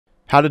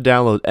How to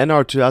download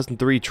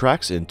NR2003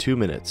 tracks in 2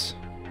 minutes.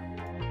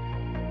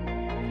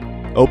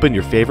 Open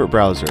your favorite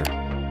browser.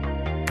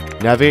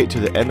 Navigate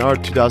to the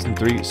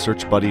NR2003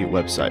 Search Buddy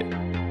website.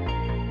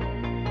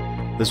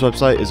 This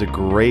website is a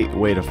great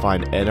way to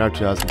find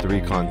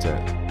NR2003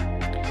 content.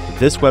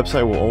 This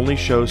website will only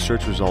show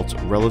search results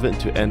relevant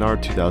to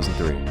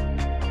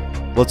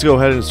NR2003. Let's go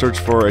ahead and search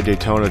for a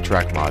Daytona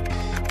track mod.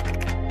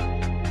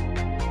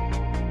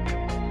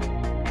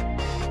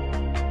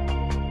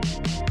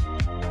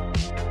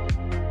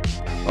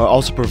 I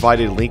also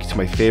provided a link to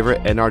my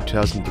favorite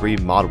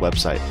NR2003 mod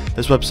website.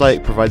 This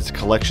website provides a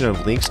collection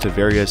of links to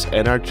various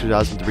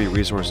NR2003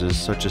 resources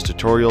such as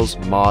tutorials,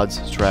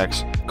 mods,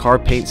 tracks, car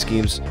paint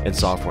schemes, and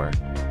software.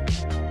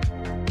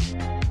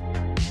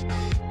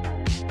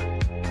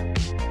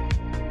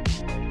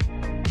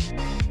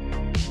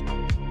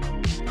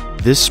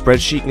 This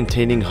spreadsheet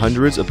containing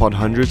hundreds upon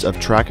hundreds of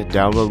track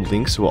download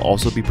links will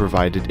also be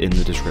provided in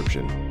the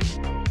description.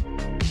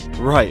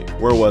 Right,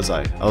 where was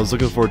I? I was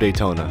looking for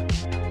Daytona.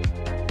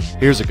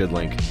 Here's a good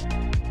link.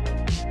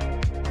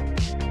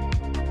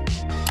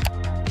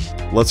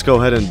 Let's go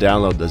ahead and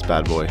download this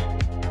bad boy.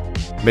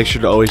 Make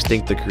sure to always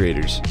thank the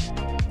creators.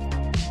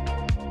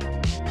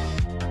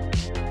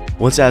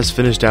 Once it has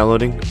finished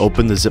downloading,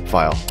 open the zip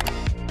file.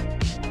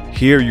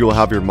 Here you will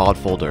have your mod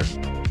folder.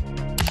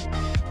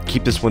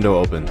 Keep this window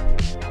open.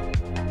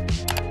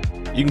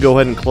 You can go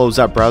ahead and close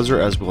that browser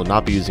as we will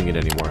not be using it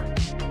anymore.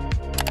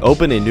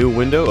 Open a new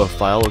window of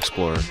File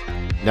Explorer.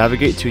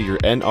 Navigate to your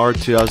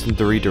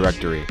NR2003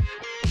 directory.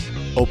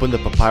 Open the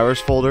Papyrus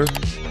folder,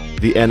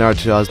 the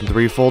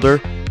NR2003 folder,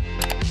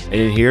 and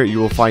in here you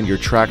will find your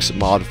Tracks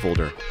mod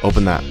folder.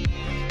 Open that.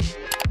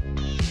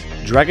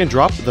 Drag and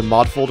drop the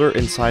mod folder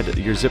inside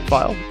your zip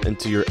file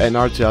into your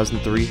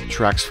NR2003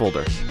 Tracks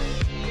folder.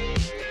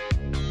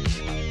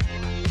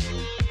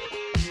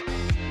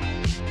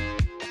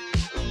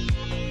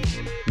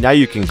 Now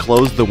you can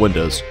close the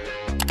windows.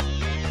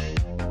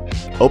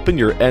 Open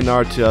your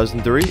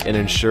NR2003 and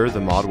ensure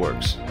the mod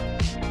works.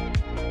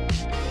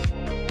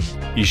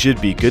 You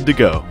should be good to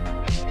go.